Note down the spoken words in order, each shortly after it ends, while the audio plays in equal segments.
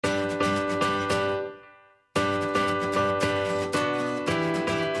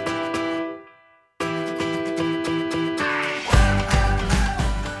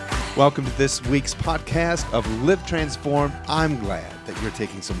Welcome to this week's podcast of Live Transformed. I'm glad that you're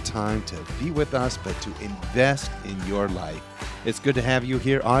taking some time to be with us, but to invest in your life. It's good to have you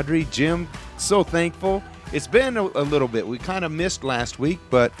here, Audrey. Jim, so thankful. It's been a little bit. We kind of missed last week,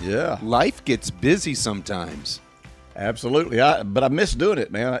 but life gets busy sometimes. Absolutely. But I miss doing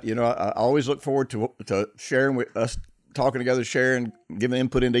it, man. I always look forward to sharing with us, talking together, sharing, giving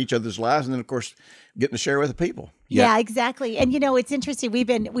input into each other's lives, and then, of course, getting to share with the people. Yeah, exactly. And it's interesting.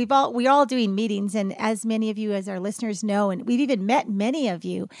 We're all doing meetings, and as many of you as our listeners know, and we've even met many of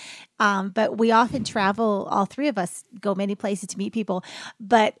you. But we often travel. All three of us go many places to meet people.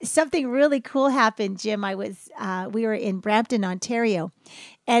 But something really cool happened, Jim. We were in Brampton, Ontario,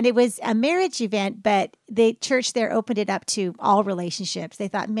 and it was a marriage event. But the church there opened it up to all relationships. They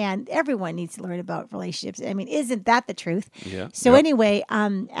thought, man, everyone needs to learn about relationships. I mean, isn't that the truth? Yeah. So anyway,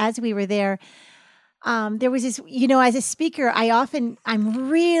 as we were there. There was this, as a speaker, I'm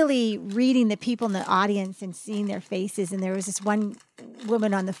really reading the people in the audience and seeing their faces. And there was this one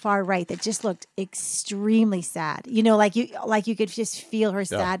woman on the far right that just looked extremely sad, like you could just feel her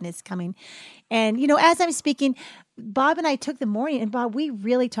sadness coming. And, as I'm speaking, Bob and I took the morning, and Bob, we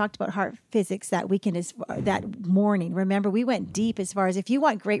really talked about heart physics that weekend, that morning. Remember, we went deep as far as if you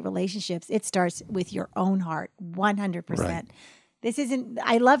want great relationships, it starts with your own heart, 100%. Right.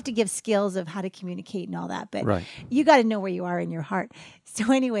 I love to give skills of how to communicate and all that, but you got to know where you are in your heart.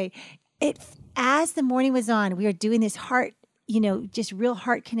 So anyway, as the morning was on, we were doing this heart, just real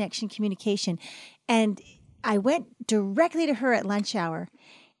heart connection communication. And I went directly to her at lunch hour,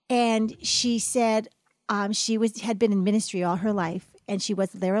 and she said she had been in ministry all her life, and she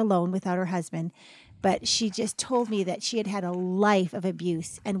was there alone without her husband. But she just told me that she had had a life of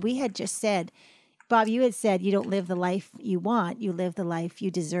abuse. And we had just said, Bob, you had said you don't live the life you want. You live the life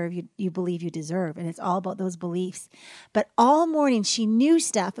you deserve, you believe you deserve. And it's all about those beliefs. But all morning she knew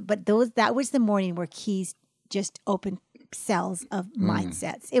stuff, but that was the morning where keys just opened cells of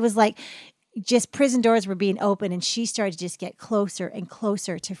mindsets. It was like just prison doors were being opened, and she started to just get closer and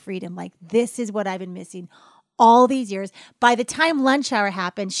closer to freedom. Like, this is what I've been missing all these years. By the time lunch hour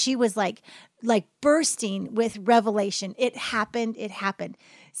happened, she was like bursting with revelation. It happened.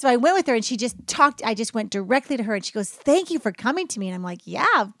 So I went with her, and she just talked. I just went directly to her, and she goes, "Thank you for coming to me." And I'm like, "Yeah,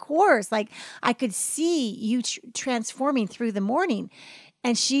 of course." Like, I could see you transforming through the morning.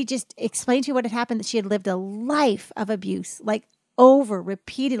 And she just explained to me what had happened, that she had lived a life of abuse, like over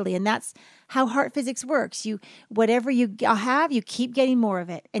repeatedly. And that's how heart physics works. Whatever you have, you keep getting more of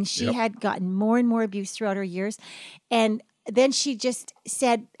it. And she had gotten more and more abuse throughout her years. And then she just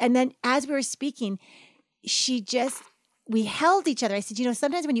said, and then as we were speaking, we held each other. I said,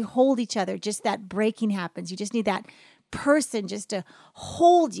 sometimes when you hold each other, just that breaking happens. You just need that person just to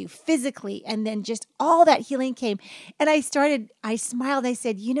hold you physically. And then just all that healing came. And I smiled. I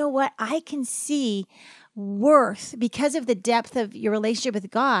said, you know what? I can see worth because of the depth of your relationship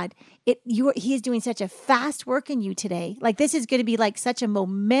with God. He is doing such a fast work in you today. Like, this is going to be like such a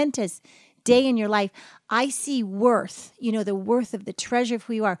momentous day in your life. I see worth, the worth of the treasure of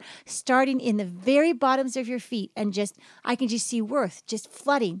who you are, starting in the very bottoms of your feet. And I can just see worth just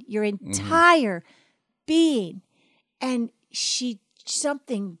flooding your entire being. And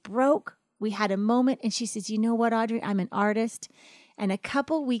something broke. We had a moment, and she says, "You know what, Audrey? I'm an artist. And a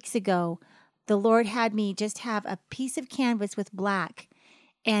couple weeks ago, the Lord had me just have a piece of canvas with black.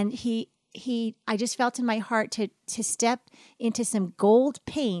 And I just felt in my heart to step into some gold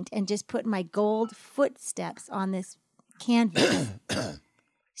paint and just put my gold footsteps on this canvas."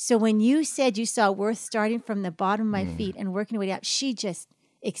 So when you said you saw worth starting from the bottom of my feet and working your way up, she just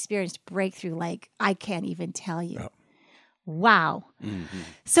experienced breakthrough like I can't even tell you. Oh. Wow. Mm-hmm.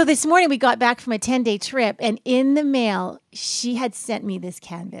 So this morning we got back from a 10-day trip, and in the mail, she had sent me this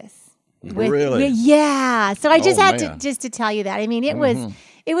canvas. Really? Yeah. So I just had to tell you that. I mean, it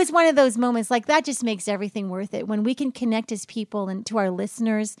was one of those moments like that just makes everything worth it. When we can connect as people and to our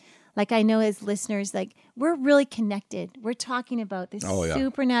listeners, like I know as listeners, like we're really connected. We're talking about this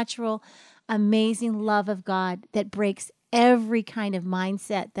supernatural, amazing love of God that breaks every kind of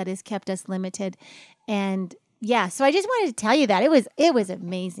mindset that has kept us limited. And yeah, so I just wanted to tell you that it was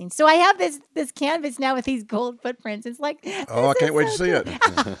amazing. So I have this canvas now with these gold footprints. It's like, I can't wait to see it.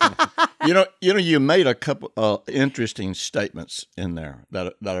 You made a couple interesting statements in there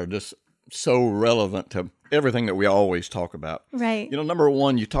that are just so relevant to everything that we always talk about. Right. Number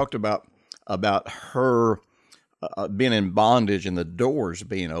one, you talked about her being in bondage and the doors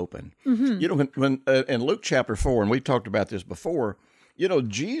being open. Mm-hmm. When in Luke chapter 4, and we talked about this before.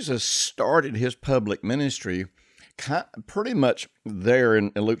 Jesus started his public ministry pretty much there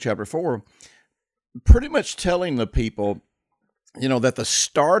in Luke chapter 4, pretty much telling the people that the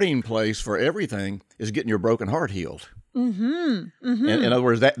starting place for everything is getting your broken heart healed. In other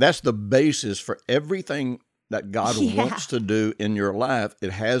words, that's the basis for everything that God wants to do in your life.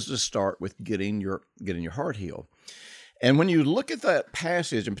 It has to start with getting your heart healed. And when you look at that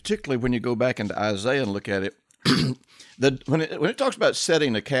passage, and particularly when you go back into Isaiah and look at it, when it talks about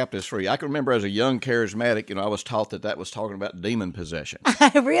setting the captives free, I can remember as a young charismatic, I was taught that was talking about demon possession.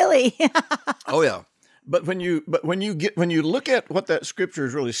 Really? Oh yeah. But when you look at what that scripture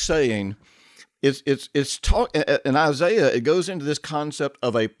is really saying, it's talk in Isaiah. It goes into this concept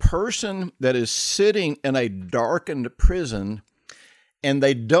of a person that is sitting in a darkened prison, and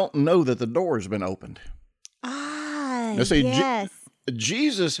they don't know that the door has been opened. Now, see, yes.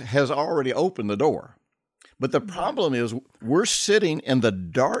 Jesus has already opened the door, but the problem is we're sitting in the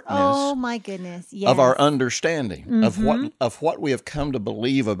darkness. Oh my goodness! Yes. Of our understanding of what we have come to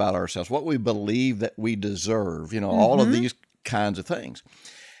believe about ourselves, what we believe that we deserve. All of these kinds of things.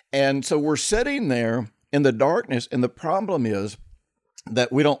 And so we're sitting there in the darkness, and the problem is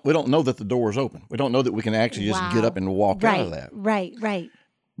that we don't know that the door is open. We don't know that we can actually just get up and walk out of that. Right.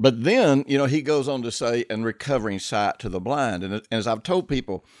 But then, he goes on to say, and recovering sight to the blind. And as I've told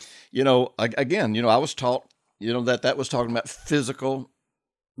people, again, I was taught, that was talking about physical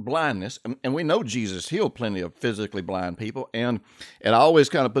blindness. And we know Jesus healed plenty of physically blind people. And I always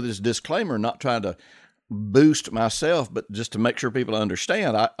kind of put this disclaimer, not trying to boost myself, but just to make sure people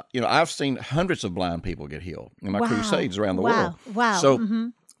understand. I've seen hundreds of blind people get healed in my crusades around the world.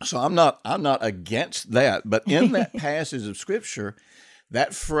 Wow. So I'm not against that, but in that passage of scripture,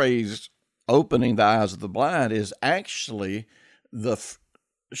 that phrase "opening the eyes of the blind" is actually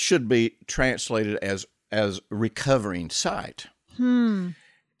should be translated as recovering sight. And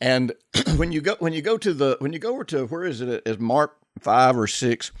when you go over to where is it? Is Mark 5 or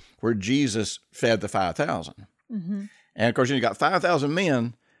 6 where Jesus fed the 5,000? And of course, you got 5,000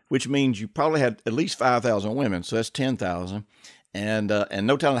 men, which means you probably had at least 5,000 women, so that's 10,000. And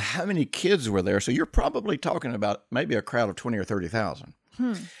no telling how many kids were there. So you're probably talking about maybe a crowd of 20 or 30,000.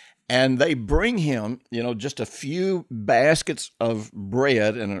 And they bring him, just a few baskets of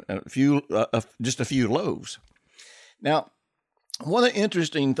bread and just a few loaves. Now, one of the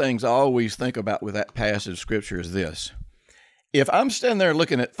interesting things I always think about with that passage of scripture is this. If I'm standing there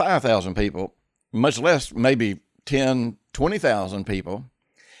looking at 5,000 people, much less maybe 10, 20,000 people,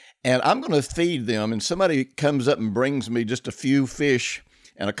 and I'm going to feed them, and somebody comes up and brings me just a few fish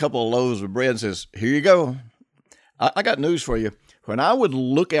and a couple of loaves of bread and says, "Here you go." I got news for you. When I would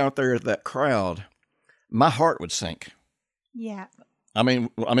look out there at that crowd, my heart would sink. Yeah. I mean,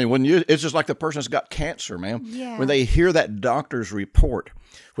 it's just like the person's got cancer, man. Yeah. When they hear that doctor's report,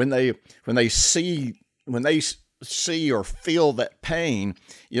 when they see or feel that pain,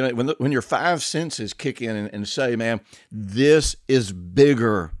 when your five senses kick in and say, "Man, this is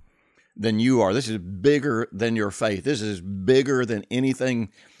bigger than you are. This is bigger than your faith. This is bigger than anything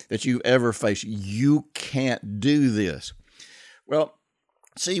that you've ever faced. You can't do this." Well,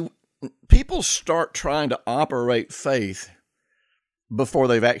 see, people start trying to operate faith before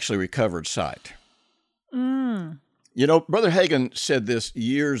they've actually recovered sight. Brother Hagin said this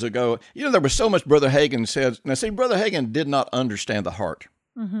years ago. There was so much Brother Hagin said. Now, see, Brother Hagin did not understand the heart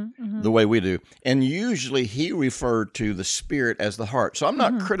the way we do. And usually he referred to the spirit as the heart. So I'm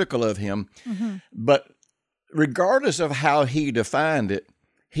not critical of him. But regardless of how he defined it,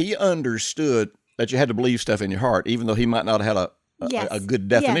 he understood that you had to believe stuff in your heart, even though he might not have had a good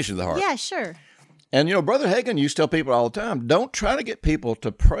definition of the heart. Yeah, sure. And, Brother Hagin used to tell people all the time, don't try to get people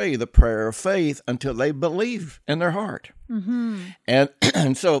to pray the prayer of faith until they believe in their heart.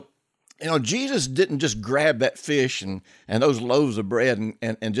 And so, Jesus didn't just grab that fish and those loaves of bread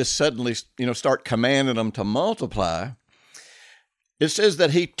and just suddenly, start commanding them to multiply. It says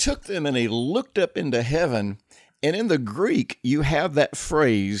that he took them and he looked up into heaven. And in the Greek, you have that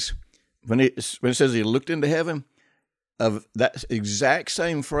phrase, when it says he looked into heaven, of that exact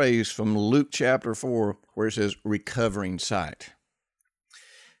same phrase from Luke chapter 4, where it says recovering sight.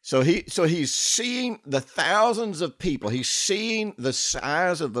 So he's seeing the thousands of people. He's seeing the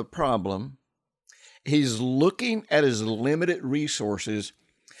size of the problem. He's looking at his limited resources,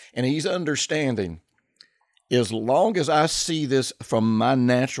 and he's understanding, as long as I see this from my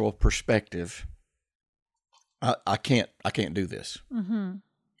natural perspective, I can't do this.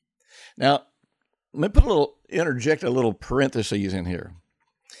 Now, let me interject a little parentheses in here.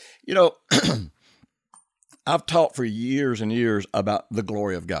 I've taught for years and years about the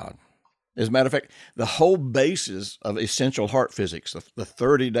glory of God. As a matter of fact, the whole basis of Essential Heart Physics, the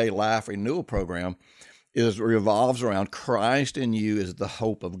 30-day life renewal program, revolves around Christ in you is the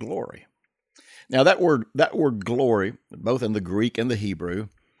hope of glory. Now that word glory, both in the Greek and the Hebrew,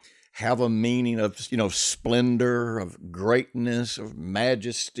 have a meaning of, splendor, of greatness, of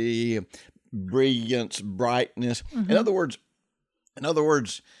majesty, of brilliance, brightness. In other words,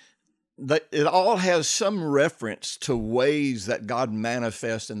 it all has some reference to ways that God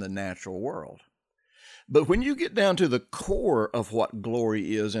manifests in the natural world. But when you get down to the core of what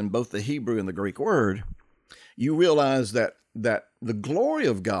glory is in both the Hebrew and the Greek word, you realize that the glory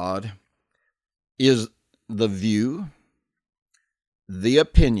of God is the view, the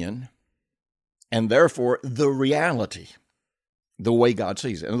opinion, and therefore the reality, the way God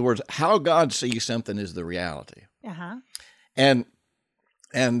sees it. In other words, how God sees something is the reality. Uh-huh.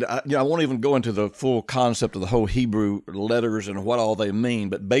 And I won't even go into the full concept of the whole Hebrew letters and what all they mean,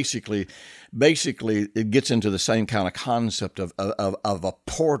 but basically it gets into the same kind of concept of a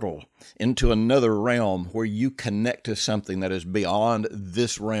portal into another realm where you connect to something that is beyond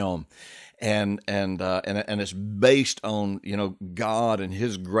this realm. And it's based on, God and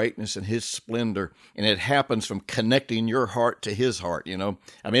His greatness and His splendor, and it happens from connecting your heart to His heart.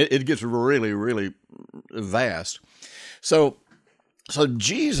 It gets really, really vast. So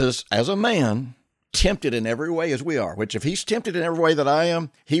Jesus, as a man, tempted in every way as we are, which if He's tempted in every way that I am,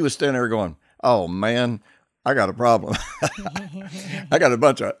 He was standing there going, oh man, I got a problem. I got a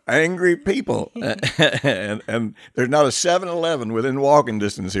bunch of angry people, and there's not a 7-Eleven within walking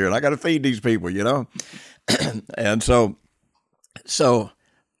distance here, and I got to feed these people, And so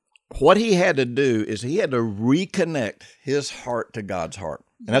what He had to do is He had to reconnect His heart to God's heart.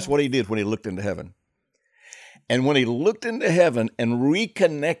 And that's what He did when He looked into heaven. And when He looked into heaven and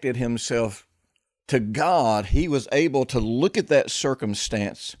reconnected Himself to God, He was able to look at that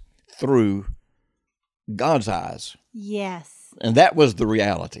circumstance through God's eyes. Yes. And that was the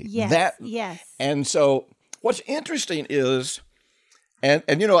reality. Yes. Yes. And so what's interesting is, and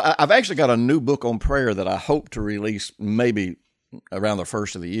I've actually got a new book on prayer that I hope to release maybe around the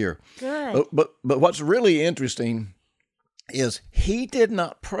first of the year. Good. But what's really interesting is He did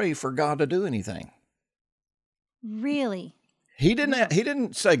not pray for God to do anything. Really? He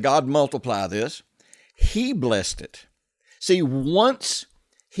didn't say, God, multiply this. He blessed it. See, once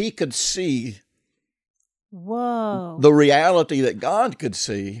He could see the reality that God could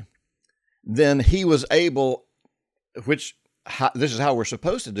see, then He was able, this is how we're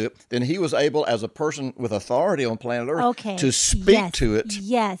supposed to do it, then He was able, as a person with authority on planet Earth, to speak to it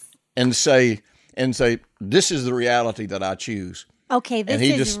and say, this is the reality that I choose. Okay, this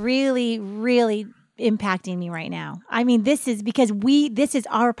is really, really impacting me right now. This is because this is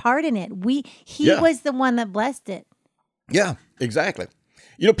our part in it. He was the one that blessed it. Yeah, exactly.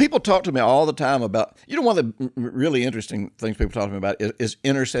 People talk to me all the time about, one of the really interesting things people talk to me about is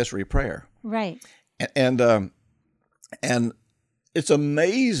intercessory prayer. Right. And it's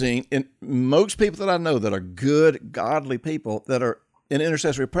amazing. And most people that I know that are good, godly people that are in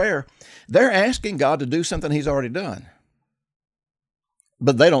intercessory prayer, they're asking God to do something He's already done.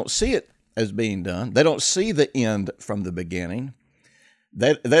 But they don't see it as being done. They don't see the end from the beginning.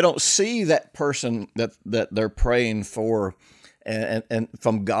 They don't see that person that they're praying for and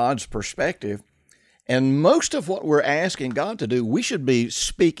from God's perspective. And most of what we're asking God to do, we should be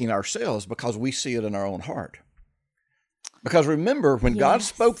speaking ourselves because we see it in our own heart. Because remember, when God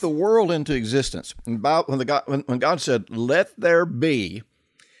spoke the world into existence, and when God said, let there be,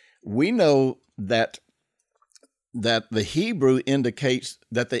 we know that the Hebrew indicates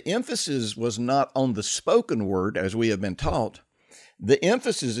that the emphasis was not on the spoken word, as we have been taught. The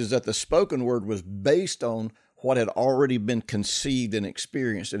emphasis is that the spoken word was based on what had already been conceived and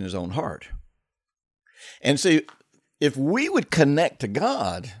experienced in His own heart. And see, if we would connect to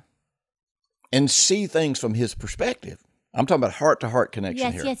God and see things from His perspective, I'm talking about heart-to-heart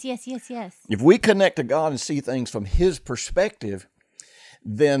connection here. Yes. If we connect to God and see things from His perspective,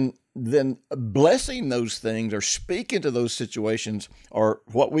 then blessing those things or speaking to those situations, or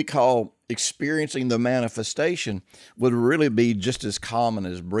what we call experiencing the manifestation, would really be just as common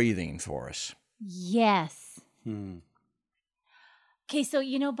as breathing for us. Yes. Okay, so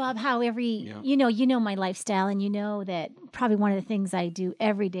Bob, how my lifestyle, and that probably one of the things I do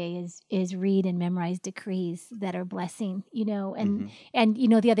every day is read and memorize decrees that are blessing, and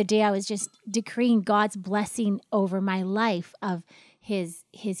the other day I was just decreeing God's blessing over my life of His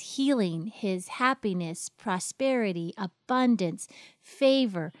healing, His happiness, prosperity, abundance,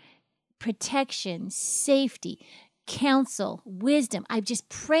 favor, protection, safety, counsel, wisdom. I'm just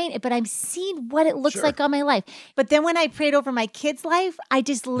praying it, but I'm seeing what it looks like on my life. But then when I prayed over my kids' life, I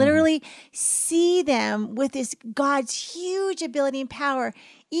just literally see them with this God's huge ability and power,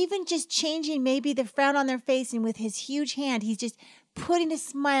 even just changing maybe the frown on their face, and with His huge hand, He's just putting a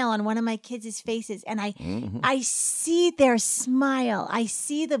smile on one of my kids' faces, and I see their smile. I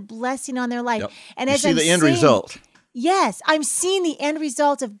see the blessing on their life. Yep. And You as see I'm the end saying, result. yes, I'm seeing the end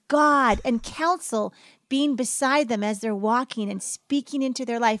result of God and counsel being beside them as they're walking and speaking into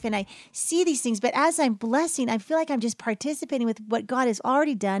their life. And I see these things, but as I'm blessing, I feel like I'm just participating with what God has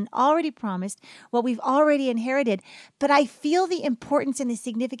already done, already promised, what we've already inherited. But I feel the importance and the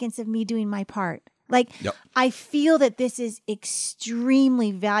significance of me doing my part. Like, Yep. I feel that this is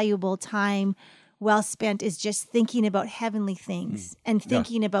extremely valuable time well spent is just thinking about heavenly things and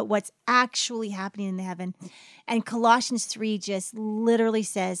thinking about what's actually happening in the heaven. And Colossians 3 just literally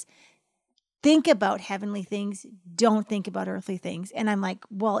says, think about heavenly things, don't think about earthly things. And I'm like,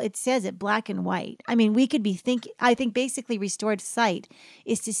 well, it says it black and white. I mean, we could be thinking, I think basically restored sight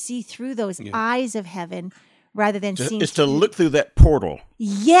is to see through those eyes of heaven rather than seeing. It's to look through that portal.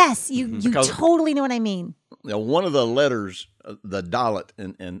 Yes, you totally know what I mean. You know, one of the letters, the dalet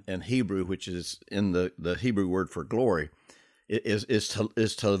in Hebrew, which is in the Hebrew word for glory, is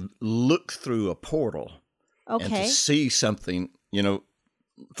to look through a portal and to see something, you know,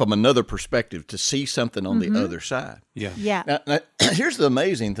 from another perspective, to see something on the other side. Yeah. Now, here's the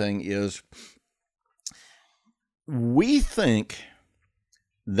amazing thing is we think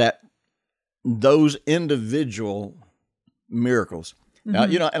that those individual miracles. Now,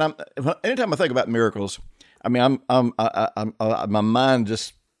 you know, and anytime I think about miracles, I mean, my mind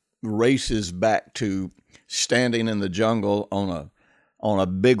just races back to standing in the jungle on a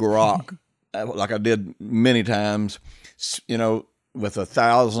big rock, like I did many times, you know, with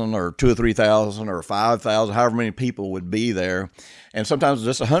 1,000 or 2,000 or 3,000 or 5,000, however many people would be there, and sometimes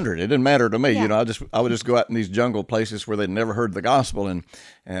just 100. It didn't matter to me. You know, I would just go out in these jungle places where they'd never heard the gospel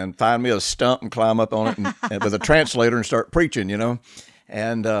and find me a stump and climb up on it and with a translator and start preaching. You know,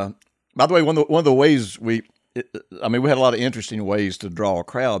 and by the way, one of the ways we had a lot of interesting ways to draw a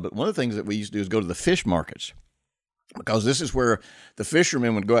crowd, but one of the things that we used to do is go to the fish markets. Because this is where the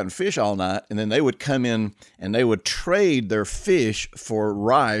fishermen would go out and fish all night, and then they would come in and they would trade their fish for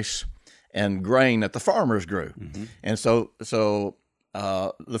rice and grain that the farmers grew. And so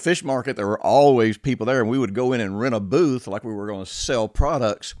the fish market, there were always people there, and we would go in and rent a booth like we were going to sell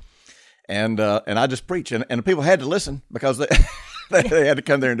products. And I just preach, and the people had to listen because they had to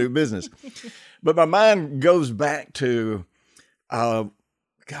come there and do business. But my mind goes back to,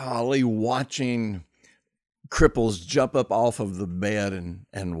 watching cripples jump up off of the bed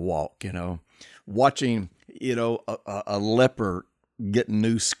and walk, you know, watching, you know, a leper get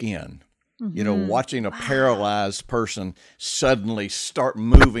new skin, you know, watching a paralyzed person suddenly start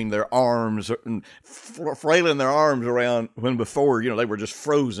moving their arms and flailing their arms around when before, you know, they were just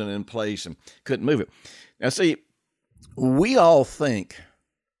frozen in place and couldn't move it. Now, see, we all think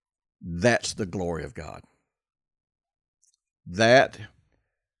that's the glory of God. That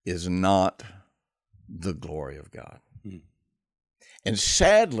is not the glory of God. And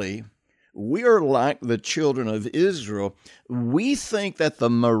sadly, we are like the children of Israel. We think that the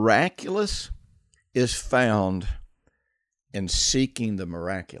miraculous is found in seeking the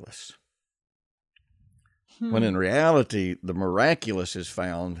miraculous, when in reality, the miraculous is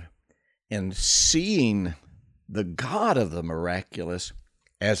found in seeing the God of the miraculous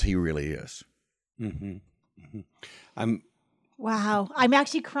as he really is. Wow. I'm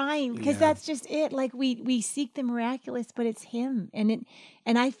actually crying because that's just it. Like we seek the miraculous, but it's him. And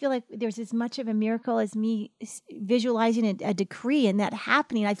I feel like there's as much of a miracle as me visualizing a decree and that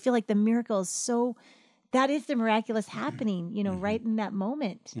happening. I feel like the miracle is that is the miraculous happening, you know, right in that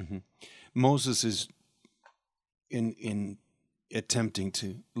moment. Moses is in attempting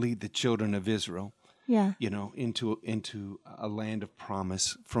to lead the children of Israel, you know, into a land of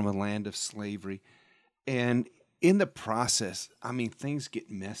promise from a land of slavery. And in the process, I mean, things get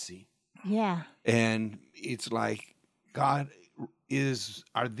messy. Yeah. And it's like, God,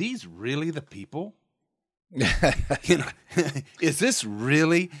 are these really the people? You know, is this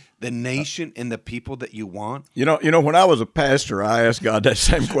really the nation and the people that you want? You know, when I was a pastor, I asked God that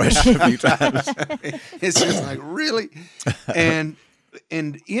same question a few times. It's just like, really? And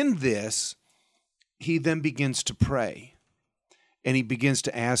in this, he then begins to pray. And he begins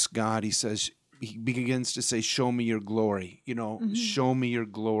to ask God, he begins to say, show me your glory, you know, show me your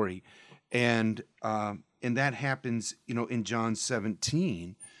glory. And that happens, you know, in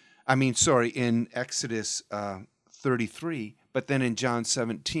in Exodus 33, but then in John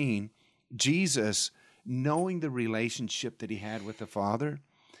 17, Jesus, knowing the relationship that he had with the Father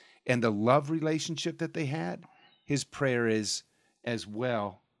and the love relationship that they had, his prayer is as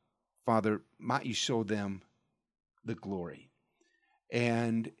well, Father, might you show them the glory.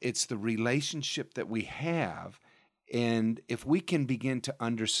 And it's the relationship that we have And if we can begin to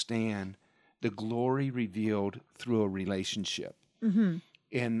understand the glory revealed through a relationship, and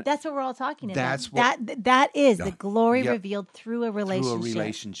That's what we're all talking about. That's what- that is the Yeah. glory Yep. revealed through a relationship. through a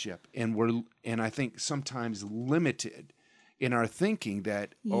relationship, and I think sometimes limited in our thinking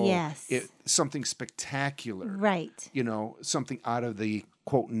that Yes. something spectacular, Right. something out of the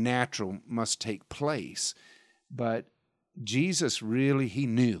quote natural must take place, but Jesus really, he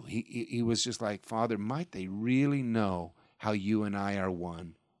knew. He was just like, Father, might they really know how you and I are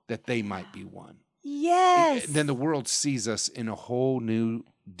one, that they might be one. Yes. Then the world sees us in a whole new,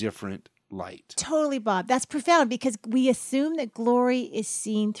 different light. Totally, Bob. That's profound because we assume that glory is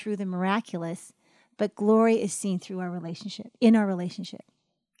seen through the miraculous, but glory is seen through our relationship, in our relationship.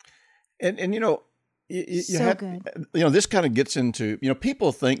 And you So have, good. this kind of gets into,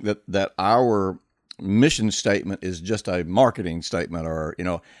 people think that our mission statement is just a marketing statement, or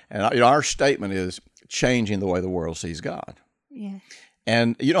our statement is changing the way the world sees God. Yeah.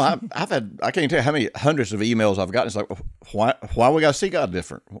 And I've had, I can't tell you how many hundreds of emails I've gotten. It's like, why we got to see God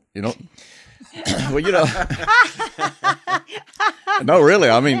different? Well, no, really.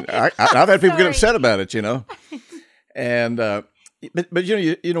 I mean, I've had people get upset about it, and but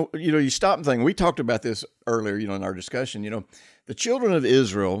you stop and think. We talked about this earlier, in our discussion. The children of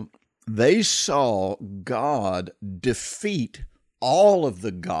Israel, they saw God defeat all of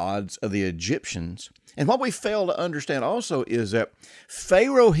the gods of the Egyptians. And what we fail to understand also is that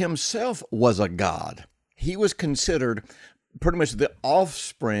Pharaoh himself was a god. He was considered pretty much the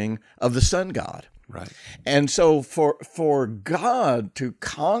offspring of the sun god. Right. And so for God to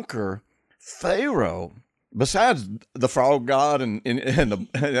conquer Pharaoh, besides the frog god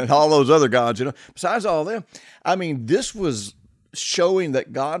and all those other gods, besides all them, I mean, this was showing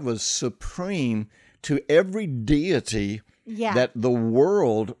that God was supreme to every deity that the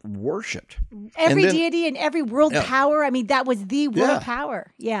world worshipped. Every deity and every world power. I mean, that was the world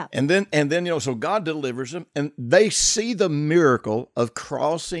power. Yeah. And then, so God delivers them, and they see the miracle of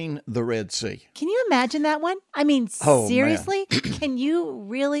crossing the Red Sea. Can you imagine that one? I mean, Oh, seriously? Can you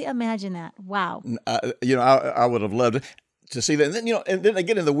really imagine that? Wow. I would have loved to see that. And then, and then they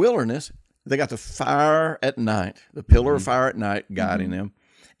get in the wilderness. They got the fire at night, the pillar of fire at night guiding them,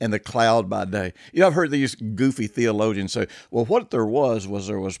 and the cloud by day. I've heard these goofy theologians say, well, what there was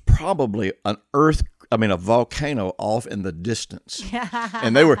probably a volcano off in the distance.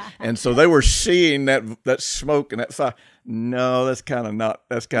 And so they were seeing that smoke and that fire. No, that's kind of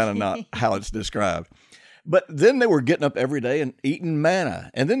not how it's described. But then they were getting up every day and eating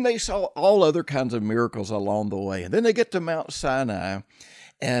manna. And then they saw all other kinds of miracles along the way. And then they get to Mount Sinai,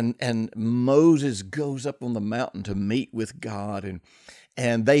 and Moses goes up on the mountain to meet with God,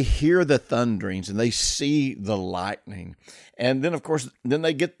 and they hear the thunderings and they see the lightning. And then, of course,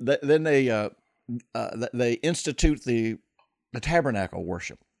 they institute the tabernacle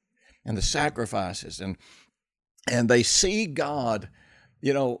worship and the sacrifices, and they see God,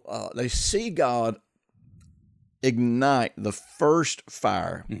 ignite the first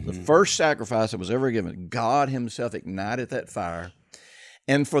fire, the first sacrifice that was ever given. God himself ignited that fire.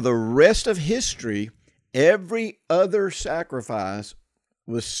 And for the rest of history, every other sacrifice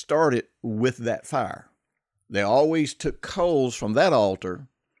was started with that fire. They always took coals from that altar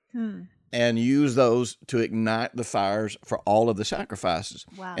and used those to ignite the fires for all of the sacrifices.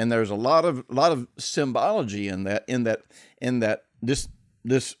 Wow. And there's a lot of symbology in that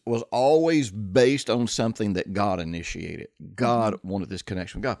this was always based on something that God initiated. God wanted this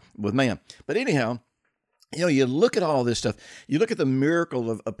connection with man. But anyhow, you look at all this stuff. You look at the miracle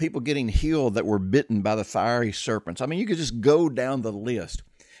of people getting healed that were bitten by the fiery serpents. I mean, you could just go down the list.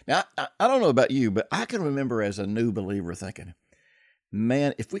 Now, I don't know about you, but I can remember as a new believer thinking,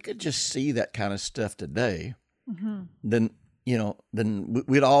 man, if we could just see that kind of stuff today, then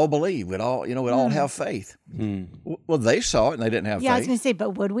we'd all believe. We'd all have faith. Well, they saw it and they didn't have faith. Yeah, I was going to say,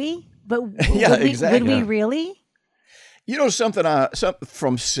 but would we? But exactly. Would we really? Something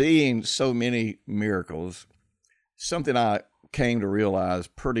from seeing so many miracles, something I came to realize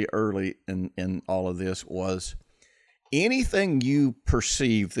pretty early in all of this was anything you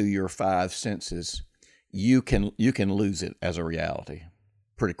perceive through your five senses, you can lose it as a reality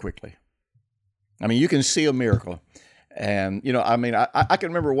pretty quickly. I mean, you can see a miracle. And, I can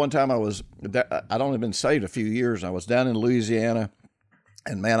remember one time I'd only been saved a few years. I was down in Louisiana,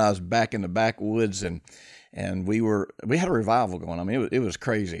 and man, I was back in the backwoods, and And we had a revival going. I mean, it was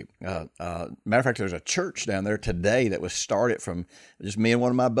crazy. Matter of fact, there's a church down there today that was started from just me and one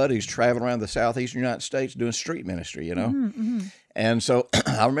of my buddies traveling around the southeastern United States doing street ministry, you know. Mm-hmm. And so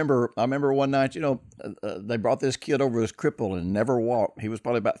I remember one night, you know, they brought this kid over who was crippled and never walked. He was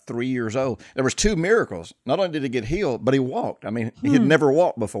probably about 3 years old. There was 2 miracles. Not only did he get healed, but he walked. I mean, he had never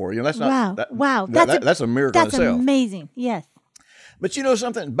walked before. You know, that's not wow. That's a miracle in itself. That's amazing. Yes. But you know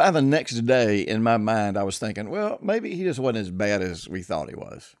something? By the next day, in my mind, I was thinking, well, maybe he just wasn't as bad as we thought he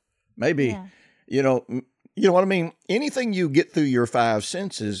was. Maybe, you know what I mean? Anything you get through your 5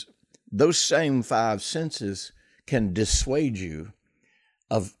 senses, those same 5 senses can dissuade you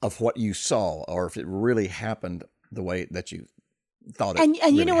of what you saw, or if it really happened the way that you thought it. And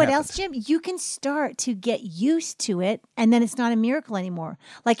really you know what happened. else, Jim? You can start to get used to it, and then it's not a miracle anymore.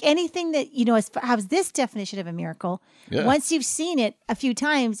 Like anything that, you know, has this definition of a miracle, once you've seen it a few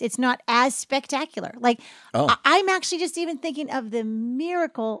times, it's not as spectacular. Like I'm actually just even thinking of the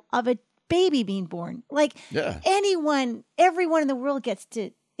miracle of a baby being born. Like everyone in the world gets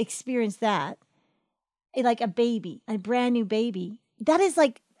to experience that. Like a baby, a brand new baby. That is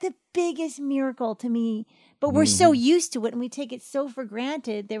like the biggest miracle to me. But we're so used to it and we take it so for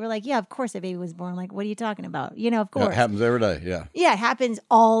granted. They were like, yeah, of course a baby was born. Like, what are you talking about? You know, of course. It happens every day, yeah. Yeah, it happens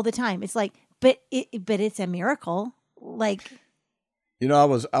all the time. It's like, but it's a miracle. Like, you know,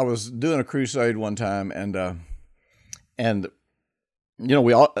 I was doing a crusade one time and you know,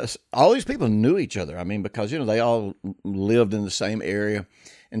 we all these people knew each other. I mean, because, you know, they all lived in the same area.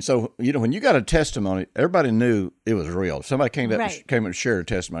 And so, you know, when you got a testimony, everybody knew it was real. Somebody came up and shared a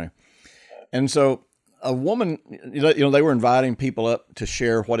testimony. And so a woman, you know, they were inviting people up to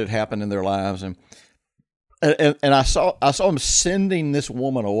share what had happened in their lives. And I saw them sending this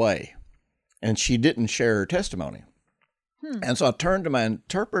woman away, and she didn't share her testimony. And so I turned to my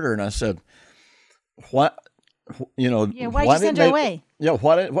interpreter and I said, what, you know, why'd you send her away? Yeah.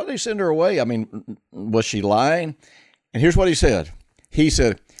 Why did they send her away? I mean, was she lying? And here's what he said. He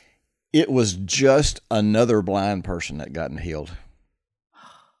said, it was just another blind person that gotten healed.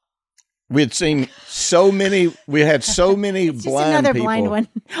 We had seen so many, we had so many it's blind just another people. Blind one.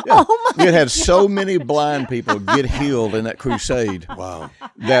 Yeah. Oh my We had so many blind people get healed in that crusade. Wow.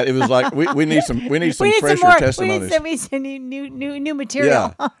 That it was like, we need some fresher more testimonies. We need some new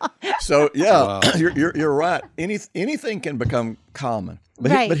material. Yeah. So you're right. Anything can become common.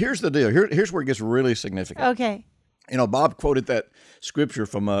 But here's the deal. Here's where it gets really significant. Okay. You know, Bob quoted that scripture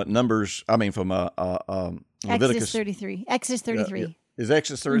from Leviticus. Exodus 33. Exodus 33. Is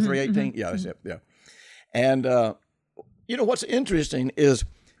Exodus 33, 18? Yeah, that's it. Yeah. And, you know, what's interesting is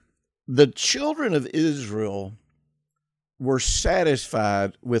the children of Israel were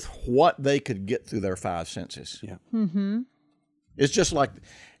satisfied with what they could get through their 5 senses. Yeah. Mm-hmm. It's just like,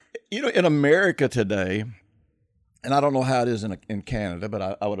 you know, in America today, and I don't know how it is in Canada,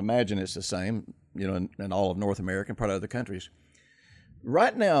 but I would imagine it's the same, you know, in all of North America and probably other countries.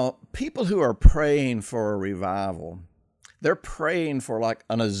 Right now, people who are praying for a revival, they're praying for like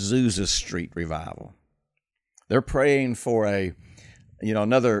an Azusa Street revival. They're praying for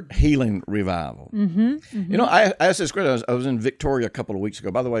another healing revival. Mm-hmm, mm-hmm. You know, I asked this question. I was in Victoria a couple of weeks ago.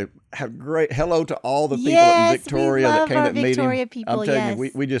 By the way, have great hello to all the people in Victoria that came to meet him. People, I'm telling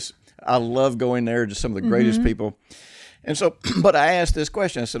you, I love going there. Just some of the greatest people. And so, but I asked this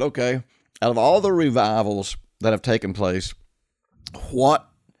question. I said, okay, out of all the revivals that have taken place, what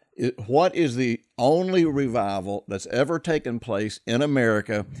is the only revival that's ever taken place in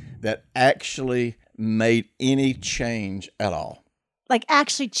America that actually made any change at all? Like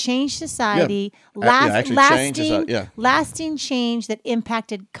actually changed society, lasting change that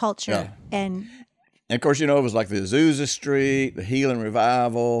impacted culture. Yeah. And of course, you know, it was like the Azusa Street, the Healing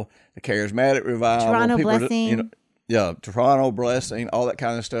Revival, the Charismatic Revival. Toronto Blessing. Toronto Blessing, all that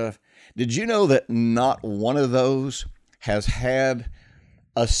kind of stuff. Did you know that not one of those has had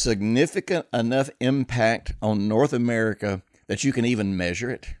a significant enough impact on North America that you can even measure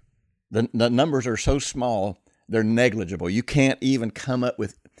it? The numbers are so small, they're negligible. You can't even come up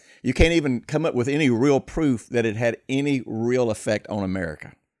with any real proof that it had any real effect on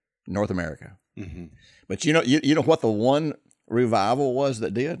America, North America. Mm-hmm. But you know what the one revival was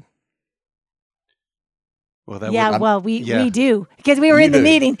that did? Well, we do, because we were in the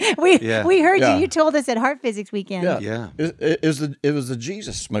meeting. We heard you. You told us at Heart Physics Weekend. Yeah. It was the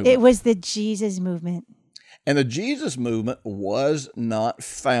Jesus movement. It was the Jesus movement. And the Jesus movement was not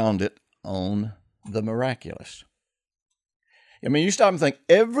founded on the miraculous. I mean, you stop and think,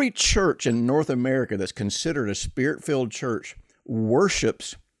 every church in North America that's considered a spirit-filled church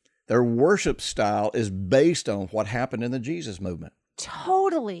their worship style is based on what happened in the Jesus movement.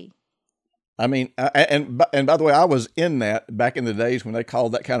 Totally. I mean, and by the way, I was in that back in the days when they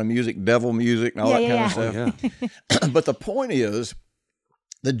called that kind of music devil music and all that kind of stuff. Yeah. But the point is,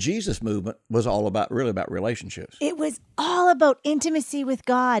 the Jesus movement was all about relationships. It was all about intimacy with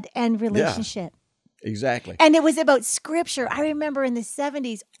God and relationship. Exactly. And it was about scripture. I remember in the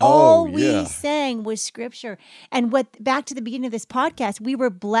 70s, we sang was scripture. And back to the beginning of this podcast, we were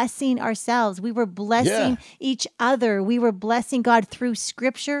blessing ourselves. We were blessing each other. We were blessing God through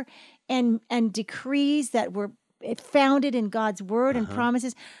scripture and decrees that were founded in God's word and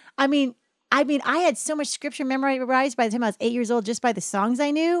promises. I mean, I had so much scripture memorized by the time I was 8 years old, just by the songs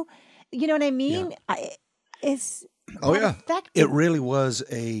I knew. You know what I mean? Yeah. It's effective. It really was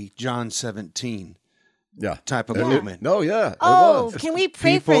a John 17 type of movement. No, it was. was. Can we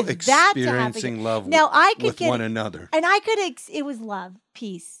pray for that to happen? Experiencing love now, I could with get, one another. And I could, it was love,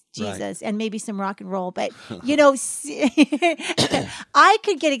 peace, Jesus, and maybe some rock and roll. But, I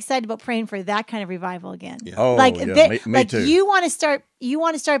could get excited about praying for that kind of revival again. Yeah. Oh, me too. You want to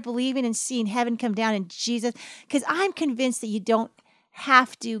start believing and seeing heaven come down in Jesus, because I'm convinced that you don't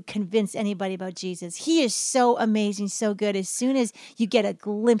have to convince anybody about Jesus. He is so amazing, so good. As soon as you get a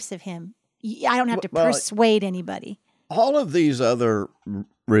glimpse of him, I don't have to persuade anybody. All of these other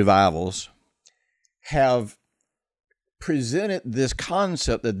revivals have presented this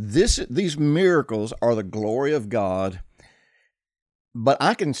concept that these miracles are the glory of God, but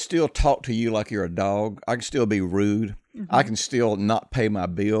I can still talk to you like you're a dog. I can still be rude. Mm-hmm. I can still not pay my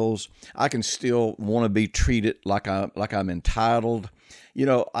bills. I can still want to be treated like I'm entitled.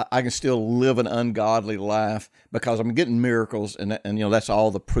 I can still live an ungodly life because I'm getting miracles, and that's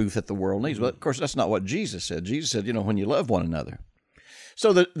all the proof that the world needs. But of course, that's not what Jesus said. Jesus said, when you love one another.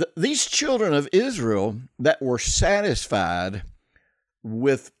 So these children of Israel that were satisfied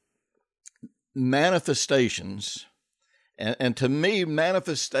with manifestations, and to me,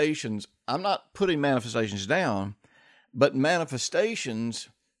 manifestations, I'm not putting manifestations down, but manifestations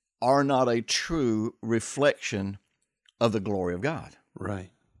are not a true reflection of the glory of God.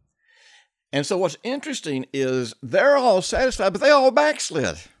 Right. And so what's interesting is they're all satisfied, but they all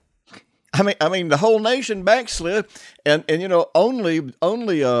backslid. I mean, the whole nation backslid, and only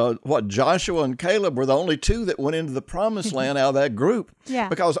Joshua and Caleb were the only two that went into the promised land out of that group. Yeah.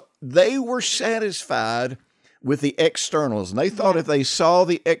 Because they were satisfied with the externals, and they thought if they saw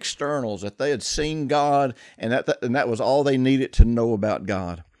the externals that they had seen God, and that was all they needed to know about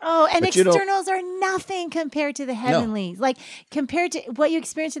God. Oh, and externals are nothing compared to the heavenlies. No. Like, compared to what you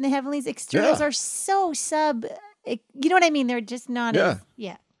experience in the heavenlies, externals are so you know what I mean? They're just not as.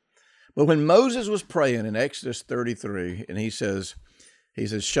 But when Moses was praying in Exodus 33, and he says,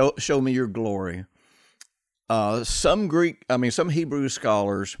 show me your glory. Some Hebrew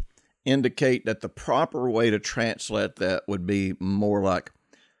scholars indicate that the proper way to translate that would be more like,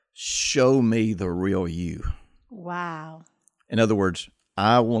 show me the real you. Wow. In other words,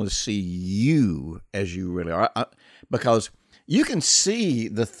 I want to see you as you really are. Because you can see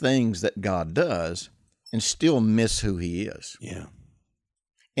the things that God does and still miss who he is. Yeah.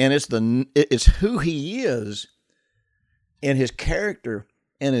 And it's who he is in his character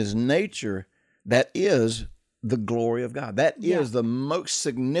and his nature that is the glory of God. That is the most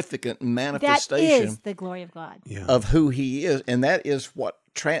significant manifestation. That is the glory of God. Of who he is. And that is what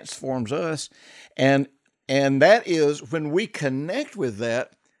transforms us. And that is, when we connect with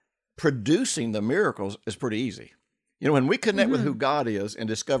that, producing the miracles is pretty easy. When we connect with who God is and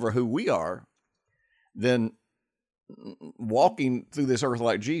discover who we are, then walking through this earth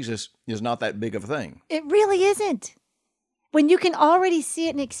like Jesus is not that big of a thing. It really isn't. When you can already see it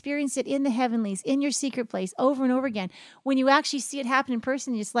and experience it in the heavenlies, in your secret place, over and over again, when you actually see it happen in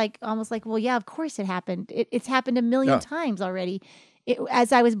person, it's almost like, well, yeah, of course it happened. It's happened a million times already.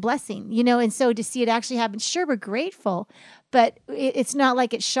 As I was blessing, and so to see it actually happen, sure, we're grateful, but it's not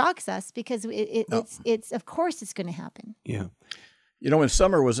like it shocks us, because it's of course it's going to happen. Yeah. When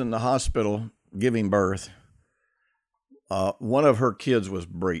Summer was in the hospital giving birth, one of her kids was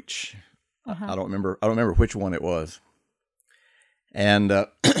breech. I don't remember which one it was. And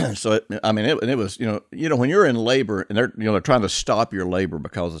so it was when you're in labor and they're trying to stop your labor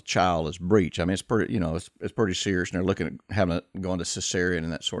because the child is breech. I mean, it's pretty it's pretty serious, and they're looking at going to cesarean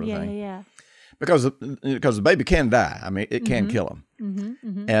and that sort of thing. Yeah. Because the baby can die. I mean, it can kill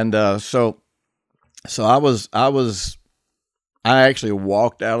him. And so I actually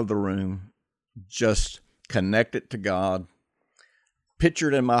walked out of the room, just connected to God,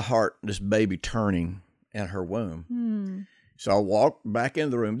 pictured in my heart this baby turning in her womb. So I walked back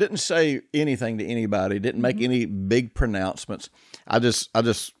into the room, didn't say anything to anybody, didn't make any big pronouncements. I just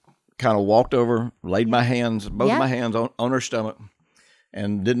kind of walked over, laid my hands, both my hands on her stomach,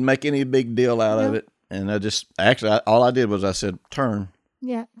 and didn't make any big deal out of it. And all I did was I said, turn.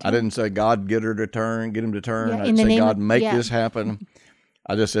 Yeah. I didn't say, God, get him to turn. Yeah, I didn't say, God, make this happen.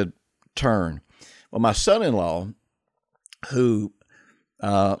 I just said, turn. Well, my son-in-law, who,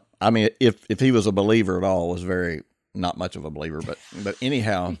 if he was a believer at all, was very not much of a believer, but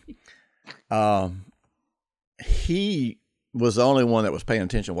anyhow, he was the only one that was paying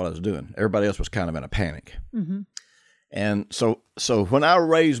attention to what I was doing. Everybody else was kind of in a panic. Mm-hmm. And so when I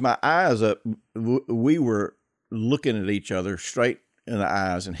raised my eyes up, we were looking at each other straight in the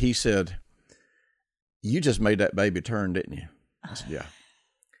eyes, and he said, "You just made that baby turn, didn't you?" I said, "Yeah."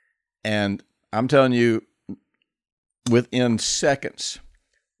 And I'm telling you, within seconds,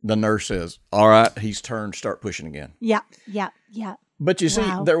 the nurse says, "All right, he's turned, start pushing again." Yeah. But you see,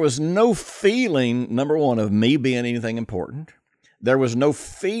 there was no feeling, number one, of me being anything important. There was no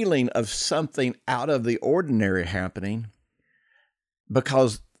feeling of something out of the ordinary happening,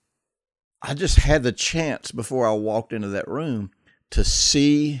 because I just had the chance before I walked into that room to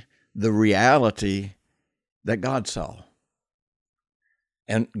see the reality that God saw,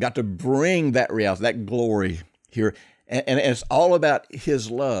 and got to bring that reality, that glory here. And it's all about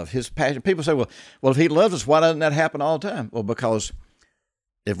His love, His passion. People say, well, if He loves us, why doesn't that happen all the time? Well, because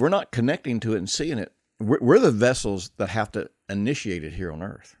if we're not connecting to it and seeing it, we're the vessels that have to initiate it here on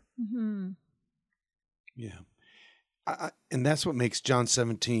earth. Mm-hmm. Yeah. And that's what makes John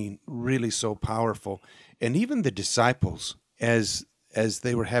 17 really so powerful. And even the disciples, as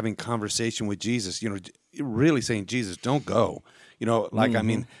they were having conversation with Jesus, really saying, Jesus, don't go.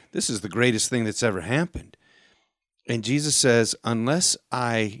 This is the greatest thing that's ever happened. And Jesus says, unless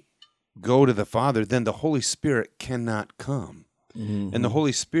I go to the Father, then the Holy Spirit cannot come. Mm-hmm. And the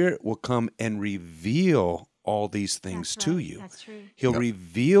Holy Spirit will come and reveal all these things to you. That's true. He'll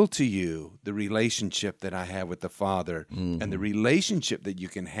reveal to you the relationship that I have with the Father, and the relationship that you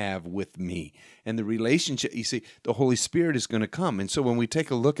can have with me. And the relationship, you see, the Holy Spirit is going to come. And so when we take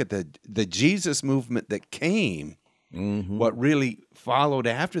a look at the Jesus movement that came, what really followed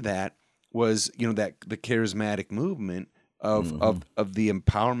after that was, that the charismatic movement of the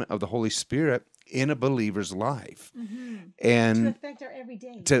empowerment of the Holy Spirit in a believer's life, and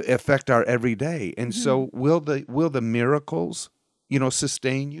to affect our everyday. And so will the miracles,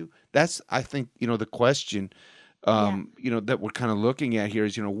 sustain you? That's, I think, the question, that we're kind of looking at here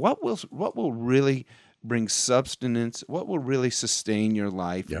is, what will really bring substance? What will really sustain your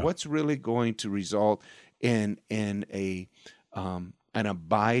life? Yeah. What's really going to result in an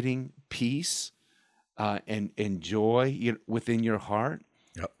abiding peace and joy within your heart?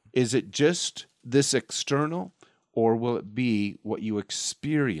 Yep. Is it just this external, or will it be what you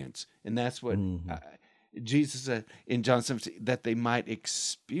experience? And that's what Jesus said in John 17, that they might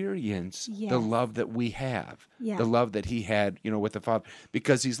experience the love that we have, the love that He had, with the Father.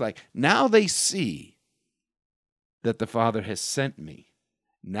 Because He's like, now they see that the Father has sent me.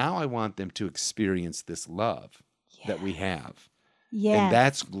 Now I want them to experience this love that we have. Yeah. And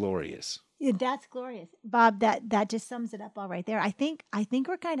that's glorious. Yeah, that's glorious, Bob. That just sums it up all right there. I think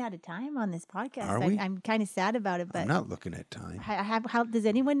we're kind of out of time on this podcast. Are we? I'm kind of sad about it, but I'm not looking at time. How does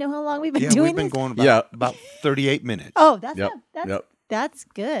anyone know how long we've been doing this? We've been going about 38 minutes. Oh, that's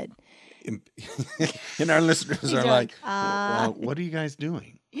good. And our listeners are like, well, what are you guys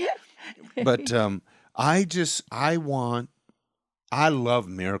doing? But I love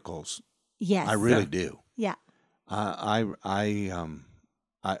miracles. Yes, I really do. Yeah. I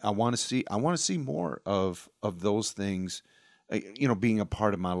want to see more of those things, being a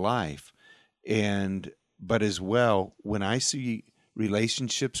part of my life, but as well, when I see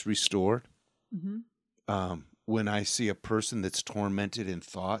relationships restored, when I see a person that's tormented in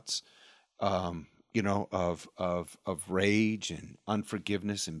thoughts, of rage and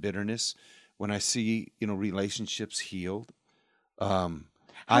unforgiveness and bitterness, when I see relationships healed,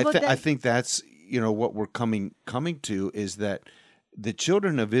 I think that's what we're coming to is that the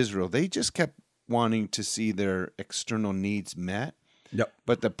children of Israel, they just kept wanting to see their external needs met. Yep.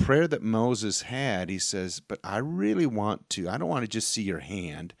 But the prayer that Moses had, he says, but I really want to. I don't want to just see your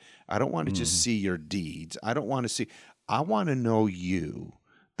hand. I don't want to just see your deeds. I want to know you,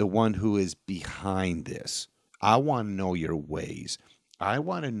 the one who is behind this. I want to know your ways. I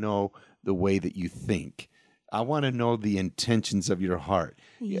want to know the way that you think. I want to know the intentions of your heart.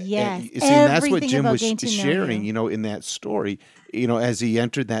 Yes. And that's what Jim was sharing, in that story, as he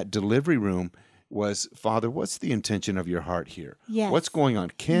entered that delivery room was, Father, what's the intention of your heart here? Yes. What's going on?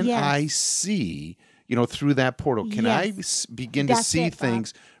 Can I see, through that portal, can I begin to see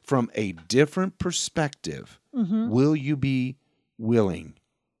things from a different perspective? Will you be willing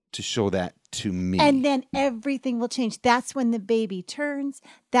to show that to me. And then everything will change. That's when the baby turns.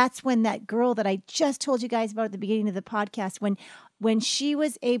 That's when that girl that I just told you guys about at the beginning of the podcast, when she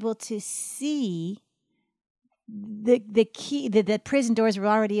was able to see the key, the prison doors were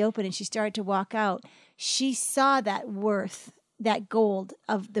already open and she started to walk out, she saw that worth, that gold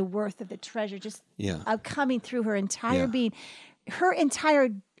of the worth of the treasure just coming through her entire being. Her entire,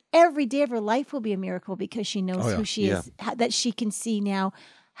 every day of her life will be a miracle because she knows who she is, that she can see now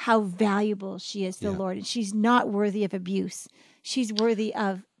how valuable she is to the Lord. And she's not worthy of abuse. She's worthy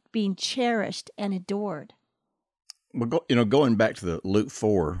of being cherished and adored. Well, going back to the Luke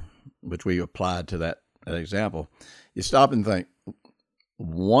 4, which we applied to that example, you stop and think,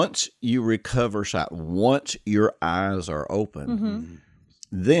 once you recover sight, once your eyes are open,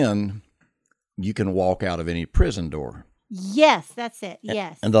 then you can walk out of any prison door. Yes, that's it.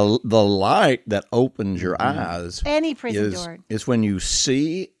 Yes. And the light that opens your eyes, any prison door, is when you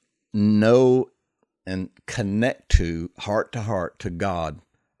see, know, and connect to heart to God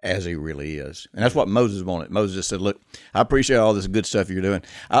as he really is. And that's what Moses wanted. Moses just said, look, I appreciate all this good stuff you're doing.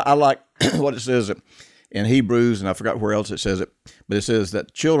 I like what it says in Hebrews, and I forgot where else it says it, but it says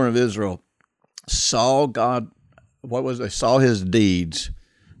that children of Israel saw God, they saw his deeds,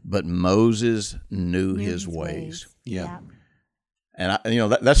 but Moses knew his ways. Yeah. And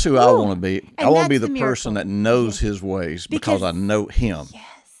that's who I want to be. I want to be the person miracle. that knows his ways because I know him. Yes.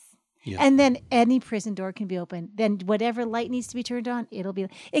 Yeah. And then any prison door can be open. Then whatever light needs to be turned on,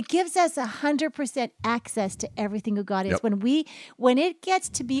 it gives us 100% access to everything who God is. Yep. When it gets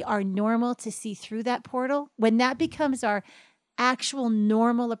to be our normal to see through that portal, when that becomes our actual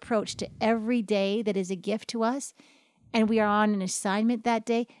normal approach to every day that is a gift to us, and we are on an assignment that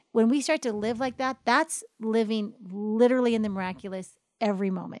day, when we start to live like that, that's living literally in the miraculous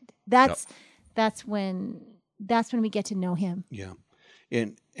every moment. That's when we get to know him. Yeah.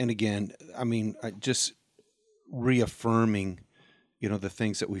 And again, I mean, just reaffirming, the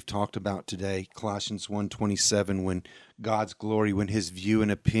things that we've talked about today, Colossians 1:27, when God's glory, when his view and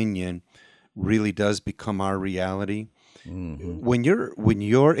opinion really does become our reality. Mm-hmm. When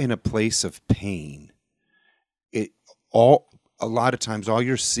you're in a place of pain, a lot of times all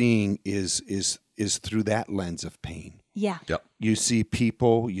you're seeing is through that lens of pain. Yeah. Yep. You see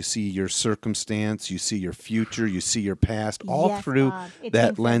people, you see your circumstance, you see your future, you see your past, all through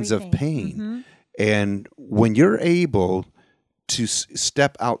that lens of pain. Mm-hmm. And when you're able to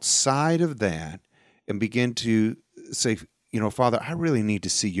step outside of that and begin to say, Father, I really need to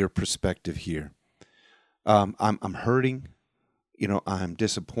see your perspective here. I'm hurting. I'm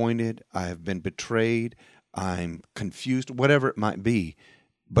disappointed. I have been betrayed. I'm confused, whatever it might be.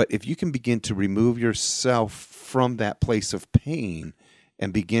 But if you can begin to remove yourself from that place of pain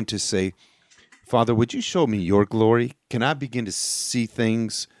and begin to say, Father, would you show me your glory? Can I begin to see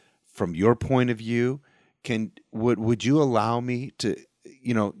things from your point of view? Would you allow me to,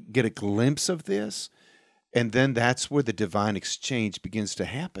 get a glimpse of this? And then that's where the divine exchange begins to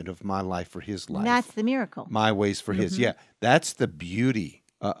happen of my life for his life. And that's the miracle. My ways for his. Yeah, that's the beauty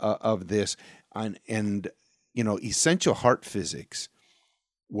of this. And essential heart physics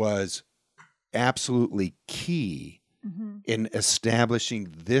was absolutely key in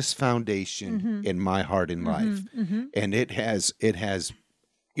establishing this foundation in my heart and life. And it has,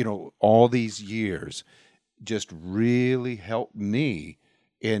 all these years just really helped me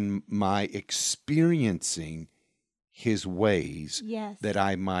in my experiencing his ways, that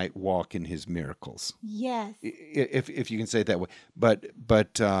I might walk in his miracles. Yes. If you can say it that way.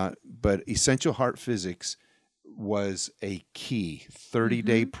 But essential heart physics was a key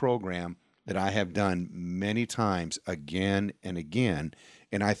 30-day program that I have done many times again and again.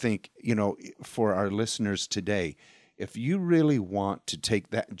 And I think, for our listeners today, if you really want to take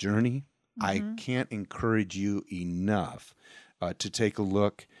that journey, I can't encourage you enough to take a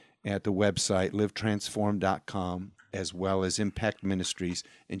look at the website, livetransform.com, as well as Impact Ministries,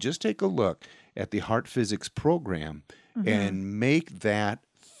 and just take a look at the Heart Physics program and make that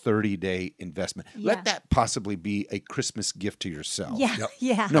 30-day investment. Yeah. Let that possibly be a Christmas gift to yourself. Yeah,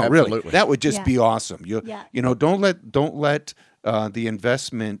 yeah. No, Absolutely. really, that would just be awesome. Don't let the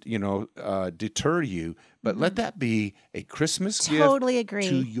investment, deter you, but let that be a Christmas gift agree.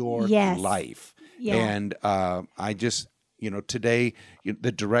 to your life. Yeah. And I just, today,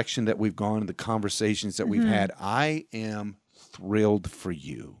 the direction that we've gone, the conversations that we've had, I am thrilled for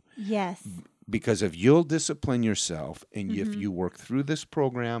you. Yes. Because if you'll discipline yourself and if you work through this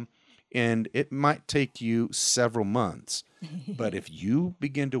program, and it might take you several months, but if you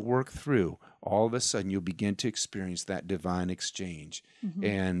begin to work through, all of a sudden you'll begin to experience that divine exchange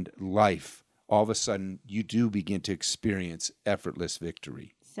and life. All of a sudden you do begin to experience effortless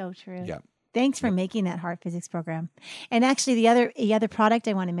victory. So true. Yeah. Thanks for making that heart physics program. And actually, the other product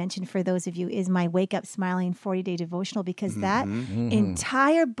I want to mention for those of you is my Wake Up Smiling 40-day devotional, because that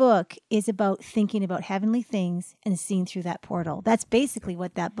entire book is about thinking about heavenly things and seeing through that portal. That's basically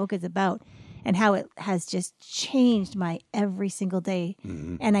what that book is about, and how it has just changed my every single day.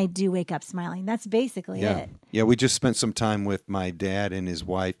 And I do wake up smiling. That's basically it. Yeah, we just spent some time with my dad and his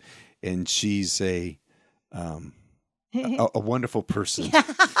wife, and she's a wonderful person.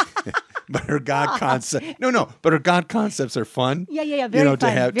 But her God concept, but her God concepts are fun. Yeah, very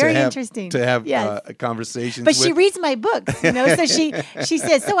fun, very interesting. To have conversations. But she reads my books, so she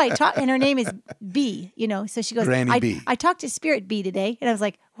says, so I talk, and her name is B, so she goes, Granny B. I talked to Spirit B today, and I was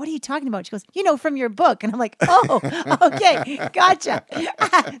like, what are you talking about? She goes, from your book, and I'm like, oh, okay, gotcha.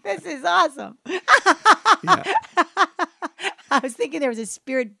 This is awesome. I was thinking there was a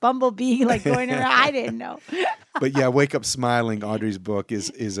spirit bumblebee going around. I didn't know. But yeah, Wake Up Smiling, Audrey's book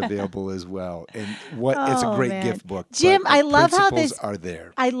is available as well, and it's a great gift book. Jim, I love how this are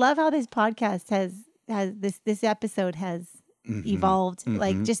there. I love how this podcast has this episode has evolved,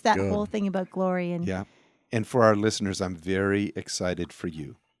 like just that whole thing about glory and for our listeners, I'm very excited for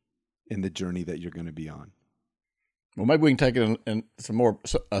you in the journey that you're going to be on. Well, maybe we can take it in some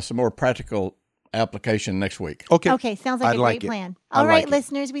more practical application next week. Okay, sounds like a great plan. All right,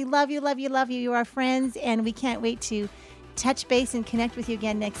 listeners, we love you, love you, love you. You are our friends, and we can't wait to touch base and connect with you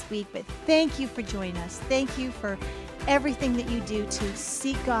again next week. But thank you for joining us. Thank you for everything that you do to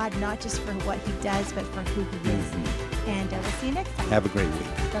seek God, not just for what he does, but for who he is. And we'll see you next time. Have a great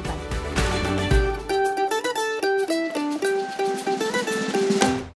week. Bye-bye.